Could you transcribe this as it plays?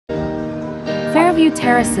Fairview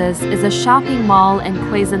Terraces is a shopping mall in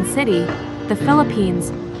Quezon City, the Philippines,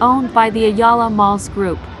 owned by the Ayala Malls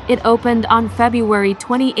Group. It opened on February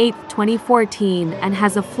 28, 2014 and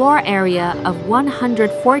has a floor area of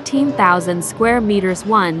 114,000 square meters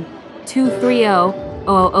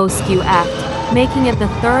 1,230,000 sq ft, making it the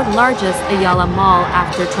third largest Ayala mall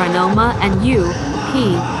after Trinoma and UP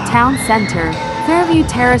Town Center. Fairview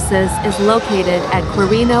Terraces is located at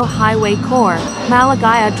Quirino Highway Core,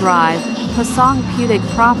 Malagaya Drive, Pasong Putig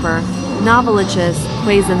Proper, Novaliches,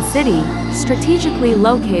 Quezon City. Strategically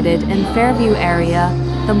located in Fairview area,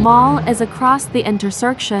 the mall is across the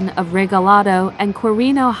intersection of Regalado and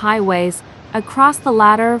Quirino highways, across the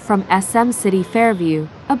latter from SM City Fairview,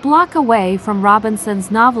 a block away from Robinson's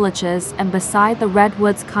Novaliches and beside the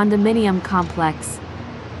Redwoods condominium complex.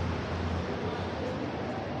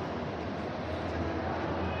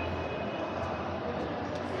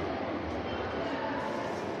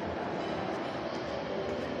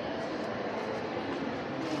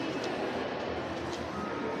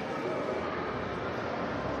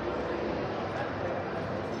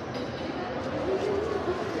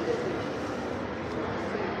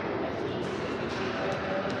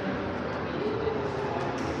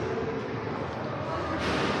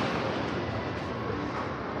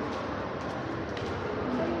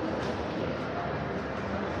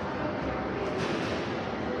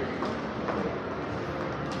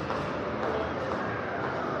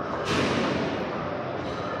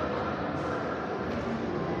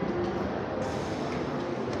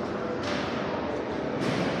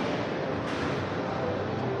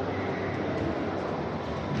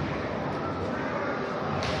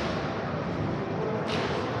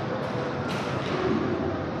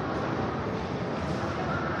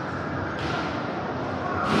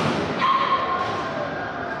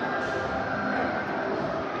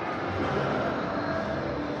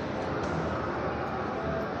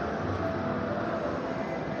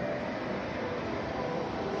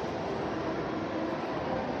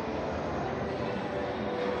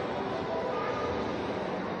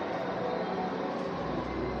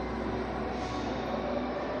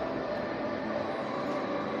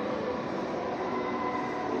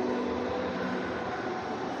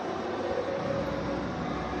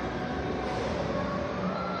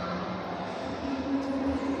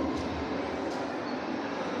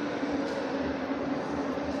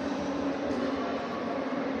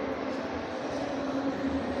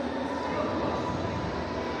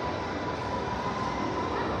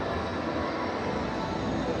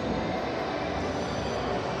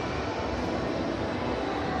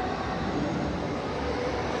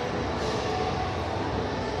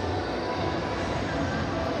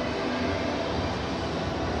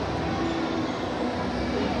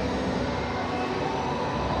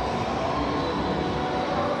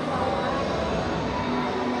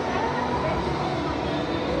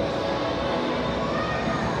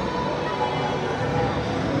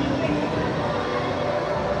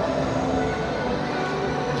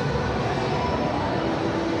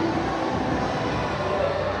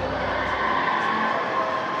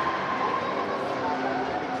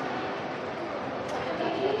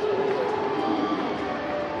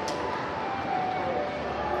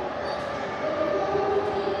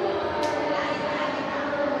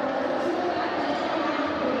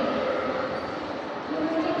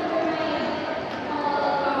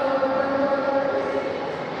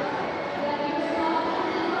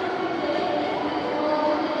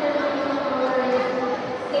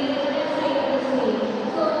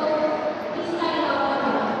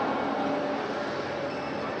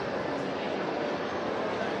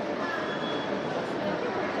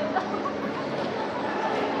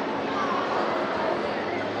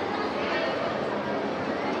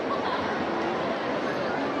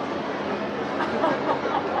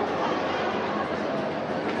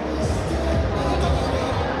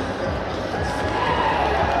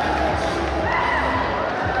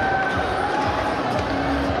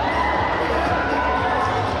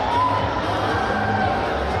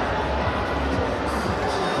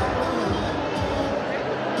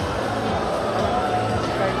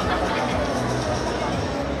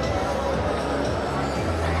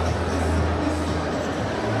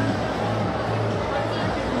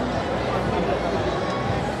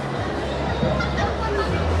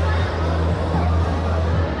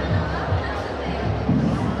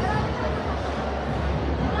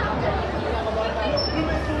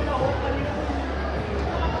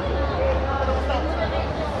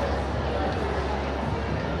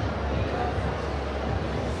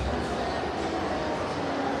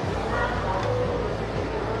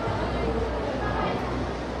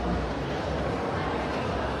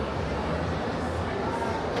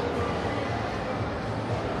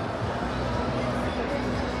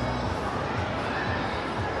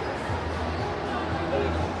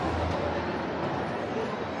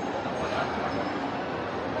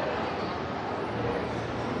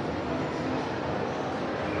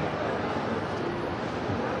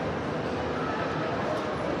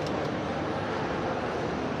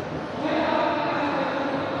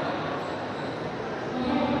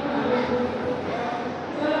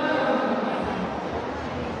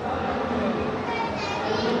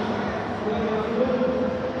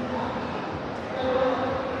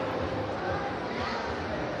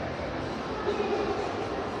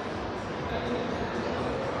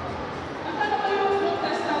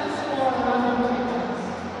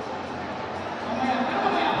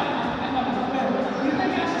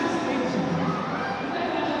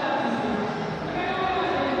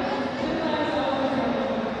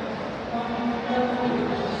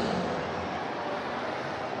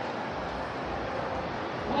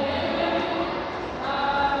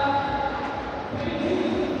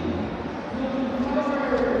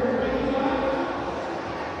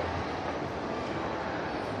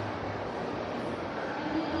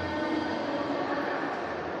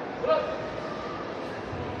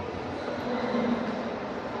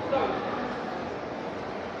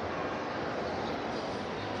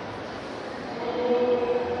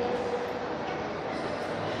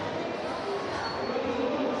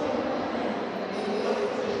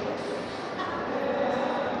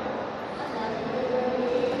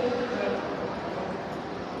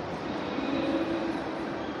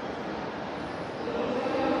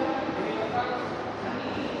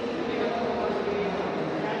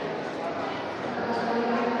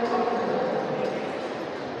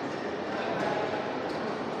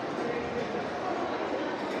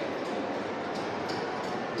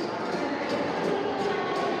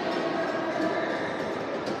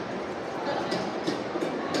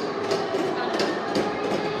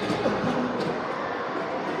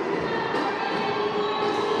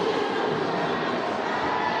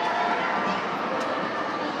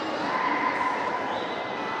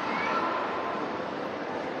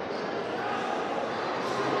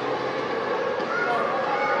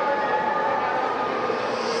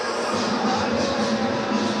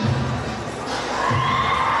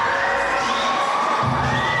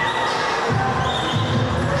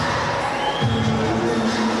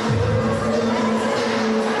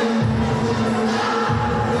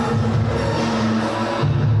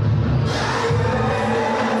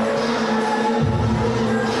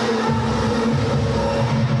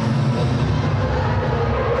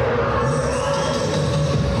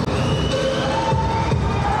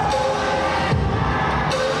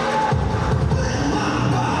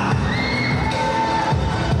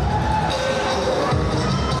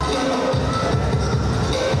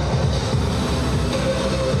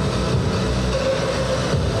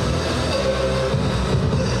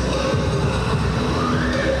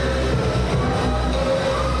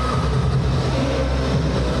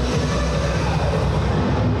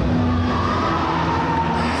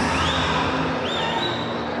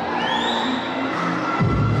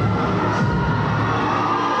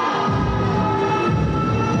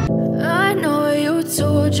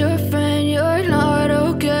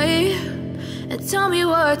 Tell me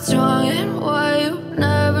what's wrong and why you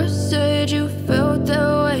never said you felt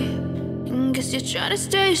that way. And guess you're trying to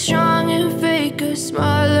stay strong and fake a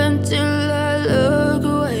smile until I look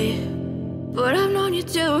away. But I've known you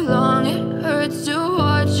too long, it hurts to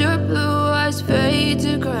watch your blue eyes fade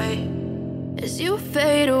to gray as you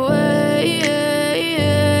fade away,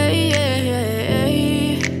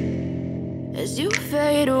 as you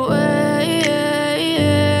fade away.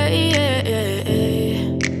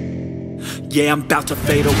 Yeah, I'm about to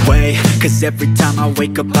fade away, cause every time I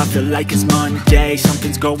wake up I feel like it's Monday.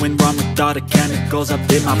 Something's going wrong with all the chemicals up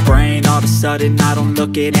in my brain. All of a sudden I don't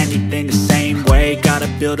look at anything the same way. Got a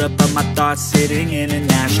buildup of my thoughts sitting in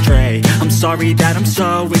an ashtray. I'm sorry that I'm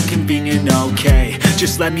so inconvenient, okay.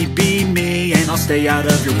 Just let me be me and I'll stay out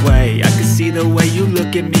of your way. I can see the way you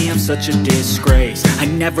look at me, I'm such a disgrace. I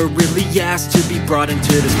never really asked to be brought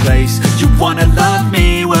into this place. You wanna love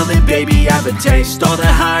me? Well then baby have a taste. All the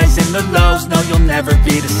highs and the lows, no you'll never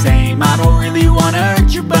be the same. I don't really wanna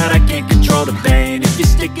hurt you but I can't control the pain. If you're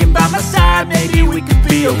sticking by my side maybe we could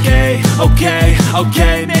be okay.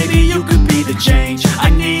 Okay, maybe you could be the change I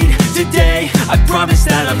need today. I promise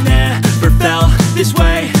that I've never felt this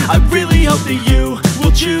way. I really hope that you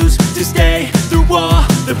will choose to stay through all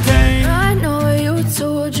the pain. I know you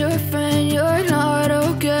told your friend you're not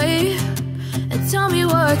okay. And tell me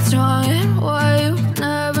what's wrong and why you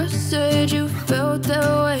never said you felt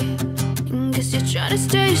that way. And guess you're trying to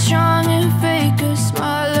stay strong and fake a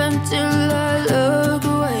smile until I look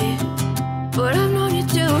away. But I've known you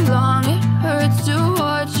too long, it hurts to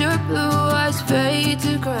watch your blue eyes fade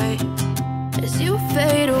to gray as you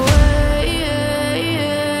fade away,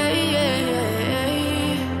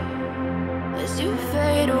 as you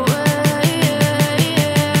fade away,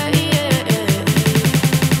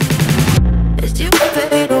 as you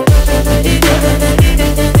fade away.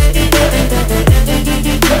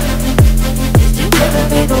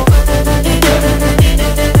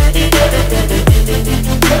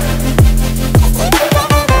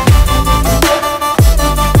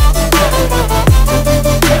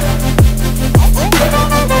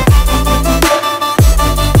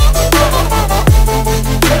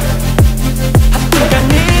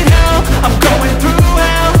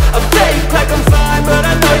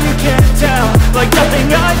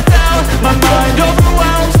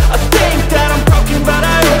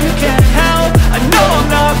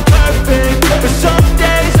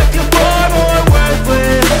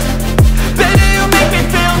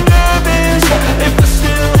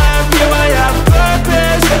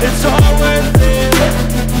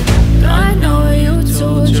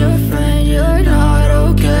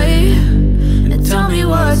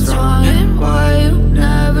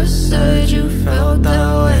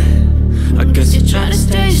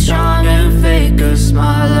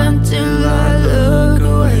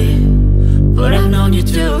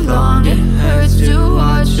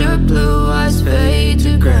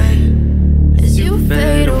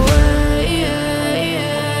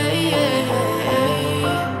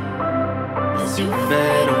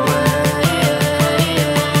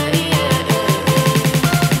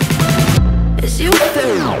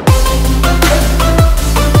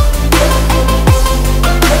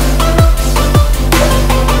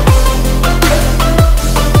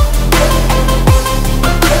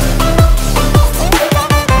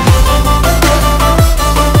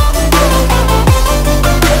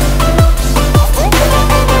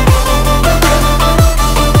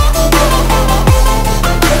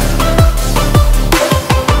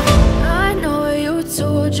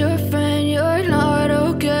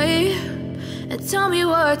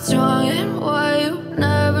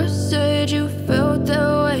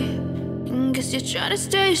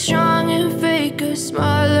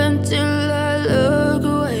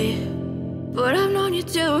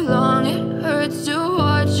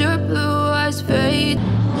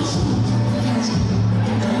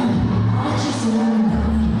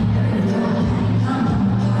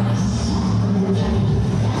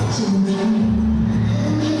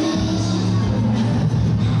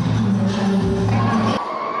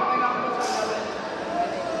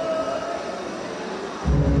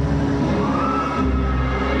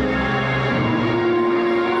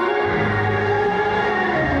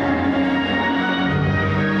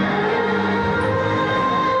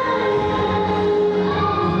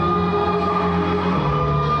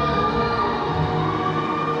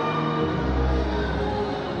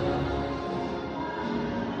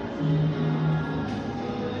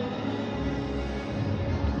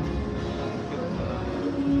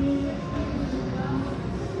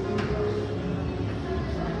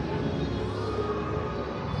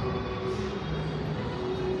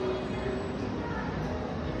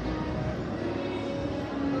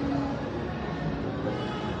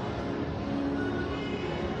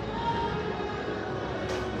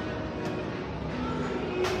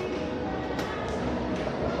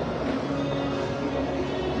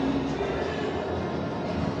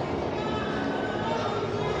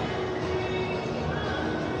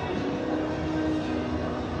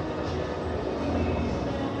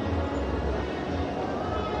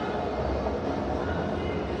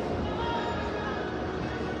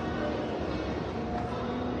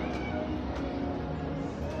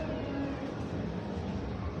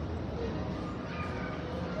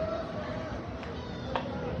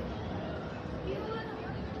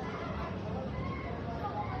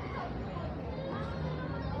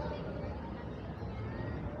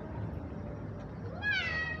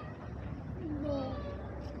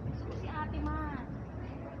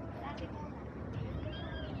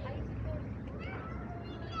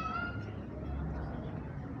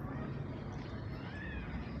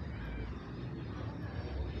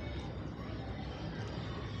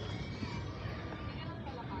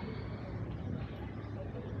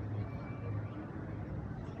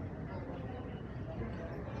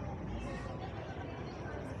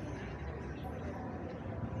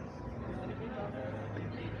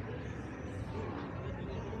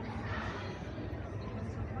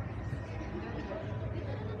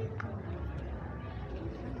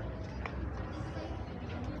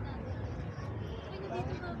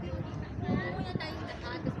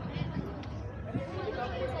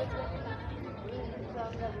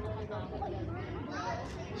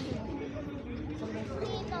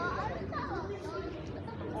 Dito,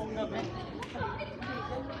 ano to?